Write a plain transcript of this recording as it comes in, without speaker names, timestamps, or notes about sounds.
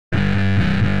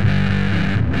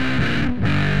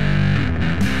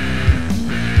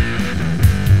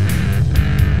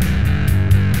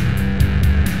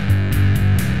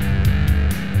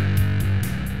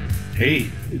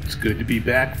good to be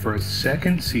back for a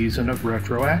second season of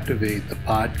Retroactivate, the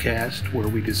podcast where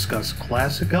we discuss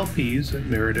classic LPs that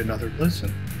merit another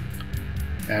listen.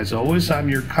 As always, I'm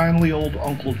your kindly old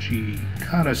Uncle G,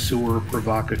 connoisseur,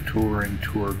 provocateur, and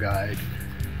tour guide.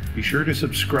 Be sure to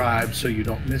subscribe so you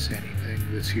don't miss anything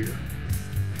this year.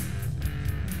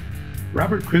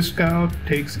 Robert Christgau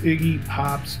takes Iggy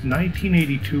Pop's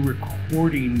 1982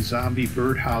 recording Zombie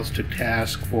Birdhouse to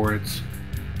task for its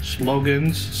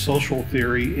slogans, social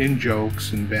theory,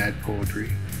 in-jokes, and bad poetry.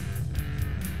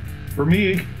 For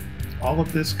me, all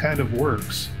of this kind of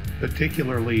works,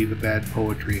 particularly the bad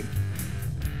poetry.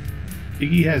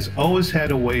 Iggy has always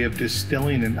had a way of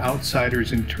distilling an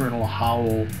outsider's internal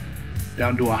howl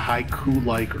down to a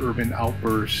haiku-like urban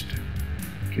outburst.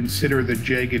 Consider the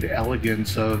jagged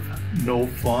elegance of "No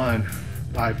fun,"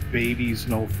 "My baby's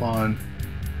no fun,"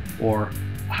 or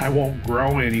 "I won't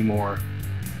grow anymore."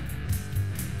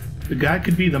 The guy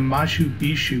could be the Mashu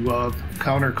Bishu of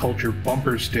counterculture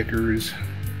bumper stickers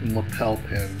and lapel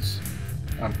pins.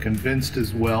 I'm convinced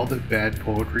as well that bad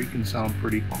poetry can sound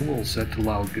pretty cool set to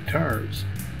loud guitars.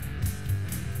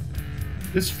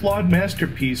 This flawed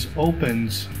masterpiece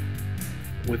opens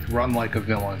with "Run Like a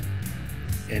Villain,"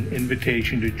 an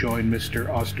invitation to join Mr.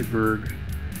 Osterberg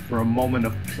for a moment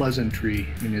of pleasantry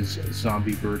in his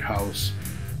zombie birdhouse,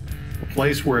 a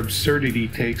place where absurdity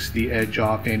takes the edge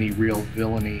off any real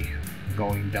villainy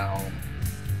going down.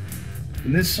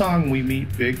 In this song we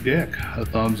meet Big Dick, a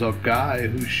thumbs-up guy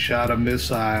who shot a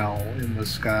missile in the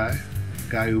sky,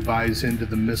 a guy who buys into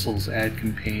the missile's ad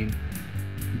campaign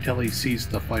until he sees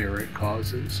the fire it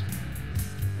causes.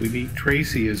 We meet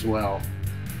Tracy as well,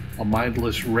 a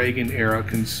mindless Reagan-era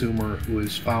consumer who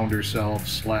has found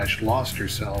herself/lost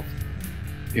herself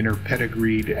in her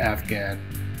pedigreed Afghan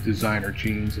designer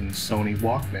jeans and Sony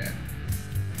Walkman.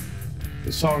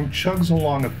 The song chugs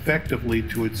along effectively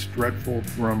to its dreadful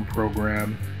drum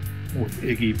program, with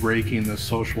Iggy breaking the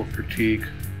social critique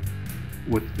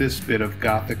with this bit of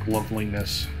gothic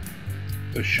loveliness.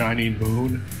 The shining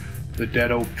moon, the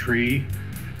dead oak tree,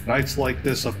 nights like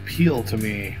this appeal to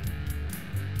me.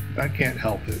 I can't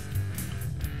help it.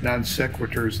 Non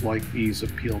sequiturs like these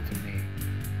appeal to me.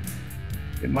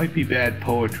 It might be bad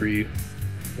poetry,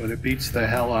 but it beats the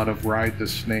hell out of "Ride the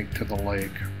Snake to the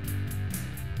Lake."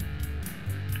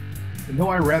 And though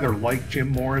I rather like Jim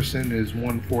Morrison as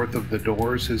 1/4 of the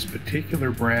Doors, his particular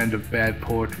brand of bad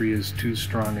poetry is too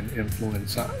strong an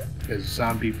influence as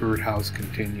Zombie Birdhouse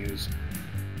continues.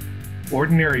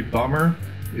 Ordinary Bummer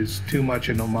is too much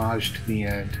an homage to the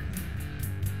end.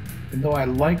 And though I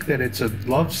like that it's a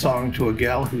love song to a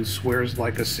gal who swears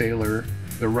like a sailor,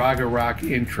 the Raga Rock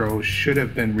intro should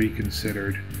have been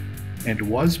reconsidered, and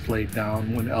was played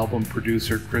down when album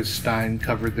producer Chris Stein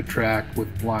covered the track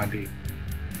with Blondie.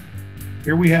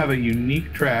 Here we have a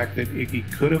unique track that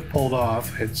Iggy could have pulled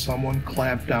off had someone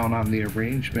clamped down on the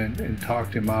arrangement and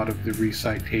talked him out of the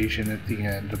recitation at the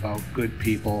end about good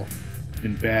people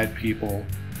and bad people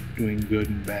doing good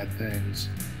and bad things.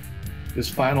 This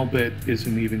final bit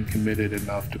isn't even committed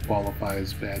enough to qualify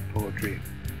as bad poetry.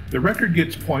 The record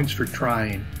gets points for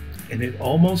trying, and it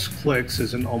almost clicks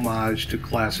as an homage to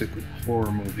classic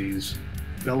horror movies,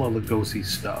 Bela Lugosi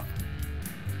stuff.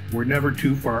 We're never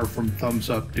too far from Thumbs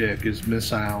Up Dick as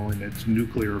missile in its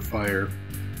nuclear fire.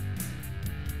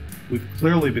 We've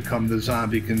clearly become the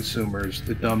zombie consumers,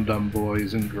 the dum-dum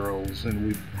boys and girls, and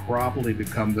we've probably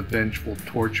become the vengeful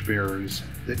torchbearers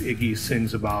that Iggy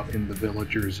sings about in The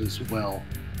Villagers as well.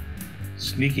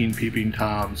 Sneaking peeping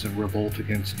toms and revolt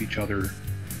against each other.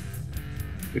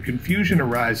 The confusion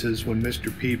arises when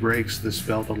Mr. P breaks the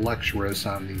spell to lecture us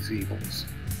on these evils.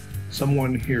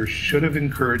 Someone here should have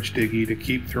encouraged Iggy to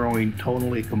keep throwing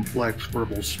tonally complex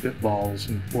verbal spitballs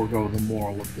and forego the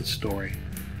moral of the story.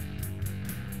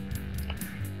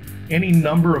 Any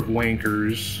number of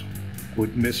wankers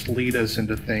would mislead us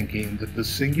into thinking that the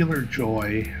singular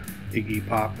joy Iggy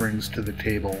Pop brings to the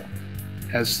table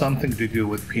has something to do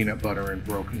with peanut butter and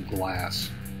broken glass.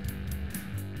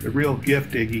 The real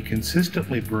gift Iggy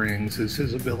consistently brings is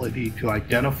his ability to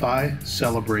identify,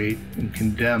 celebrate, and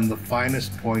condemn the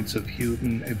finest points of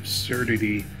human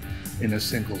absurdity in a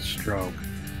single stroke.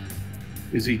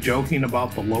 Is he joking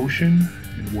about the lotion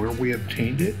and where we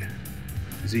obtained it?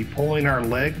 Is he pulling our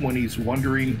leg when he's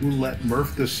wondering who let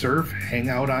Murph the Surf hang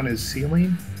out on his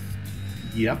ceiling?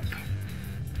 Yep.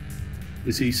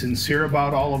 Is he sincere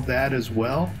about all of that as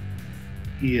well?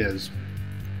 He is.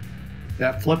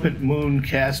 That flippant moon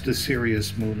cast a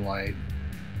serious moonlight.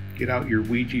 Get out your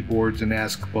Ouija boards and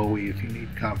ask Bowie if you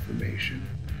need confirmation.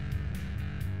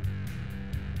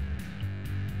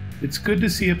 It's good to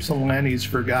see Ypsilanti's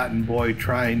Forgotten Boy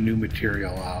trying new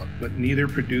material out, but neither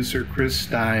producer Chris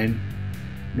Stein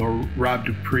nor Rob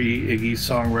Dupree, Iggy's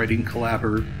songwriting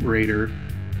collaborator,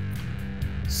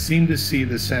 seem to see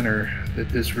the center that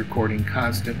this recording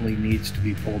constantly needs to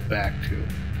be pulled back to.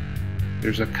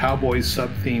 There's a cowboy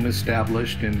sub-theme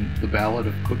established in The Ballad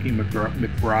of Cookie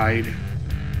McBride,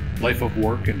 Life of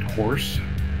Work and Horse.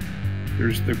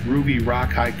 There's the groovy rock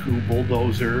haiku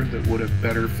bulldozer that would have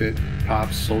better fit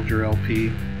Pop's Soldier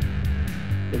LP.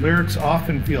 The lyrics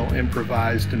often feel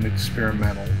improvised and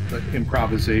experimental, but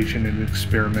improvisation and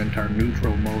experiment are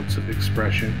neutral modes of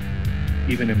expression,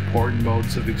 even important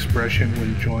modes of expression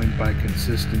when joined by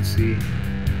consistency.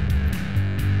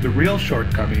 The real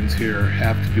shortcomings here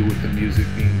have to do with the music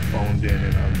being phoned in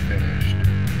and unfinished.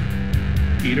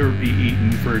 Eat or Be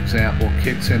Eaten, for example,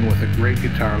 kicks in with a great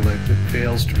guitar lick that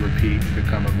fails to repeat and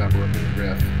become a memorable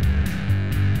riff.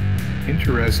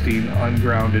 Interesting,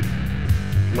 ungrounded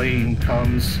playing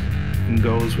comes and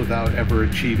goes without ever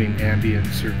achieving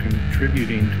ambience or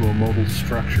contributing to a modal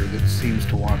structure that seems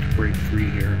to want to break free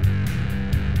here.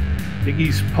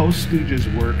 Iggy's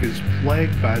post-Stooges work is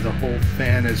plagued by the whole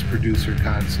fan as producer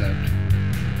concept.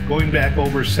 Going back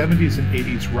over 70s and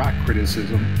 80s rock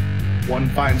criticism, one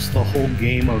finds the whole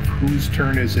game of whose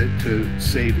turn is it to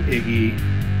save Iggy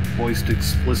voiced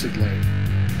explicitly.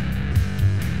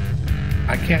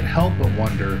 I can't help but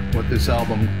wonder what this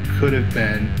album could have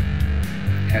been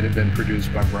had it been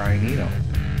produced by Brian Eno,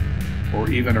 or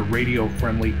even a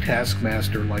radio-friendly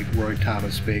taskmaster like Roy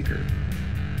Thomas Baker.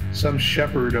 Some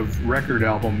shepherd of record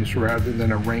albums rather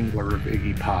than a wrangler of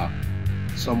Iggy Pop.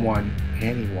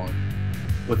 Anyone,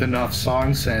 with enough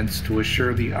song sense to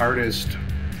assure the artist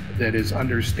that his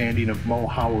understanding of Mo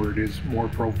Howard is more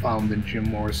profound than Jim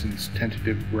Morrison's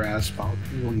tentative grasp of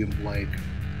William Blake.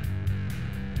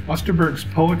 Osterberg's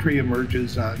poetry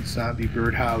emerges on Zombie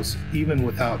Birdhouse even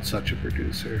without such a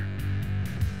producer.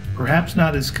 Perhaps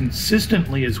not as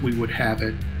consistently as we would have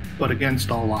it, but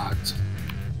against all odds.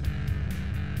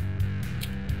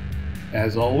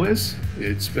 As always,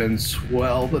 it's been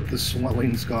swell that the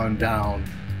swelling's gone down.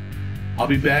 I'll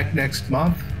be back next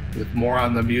month with more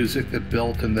on the music that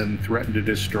built and then threatened to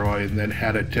destroy and then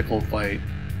had a tickle fight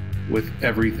with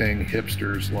everything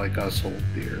hipsters like us hold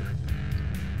dear.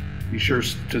 Be sure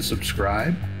to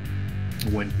subscribe.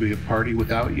 It wouldn't be a party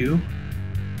without you.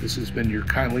 This has been your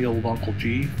kindly old Uncle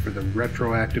G for the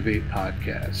Retroactivate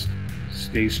podcast.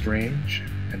 Stay strange,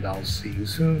 and I'll see you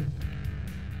soon.